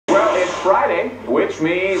Friday, which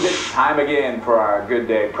means it's time again for our Good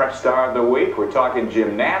Day Prep Star of the Week. We're talking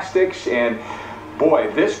gymnastics, and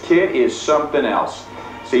boy, this kid is something else.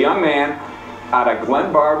 It's a young man out of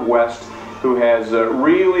Glenbard West who has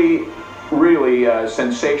really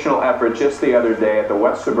sensational effort just the other day at the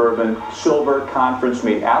West Suburban Silver Conference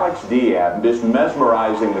meet. Alex Diab just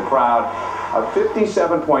mesmerizing the crowd. A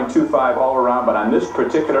 57.25 all around, but on this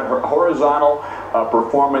particular horizontal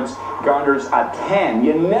performance garners a 10.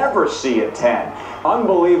 You never see a 10.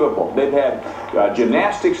 Unbelievable. They've had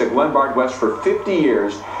gymnastics at Glenbard West for 50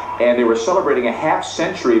 years, and they were celebrating a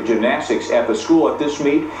half-century of gymnastics at the school at this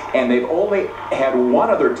meet, and they've only had one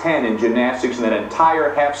other 10 in gymnastics in that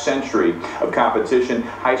entire half-century of competition.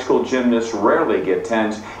 High school gymnasts rarely get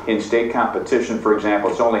 10s in state competition, for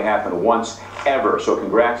example. It's only happened once ever. So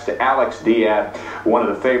congrats to Alex Diab, one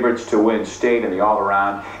of the favorites to win state in the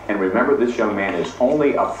all-around. And remember, this young man is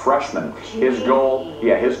only a freshman. His goal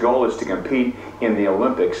is to compete in the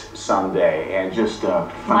Olympics someday, and just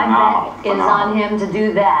phenomenal. My bet is on him to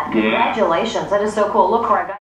do that. Congratulations. That is so cool. Look, Craig.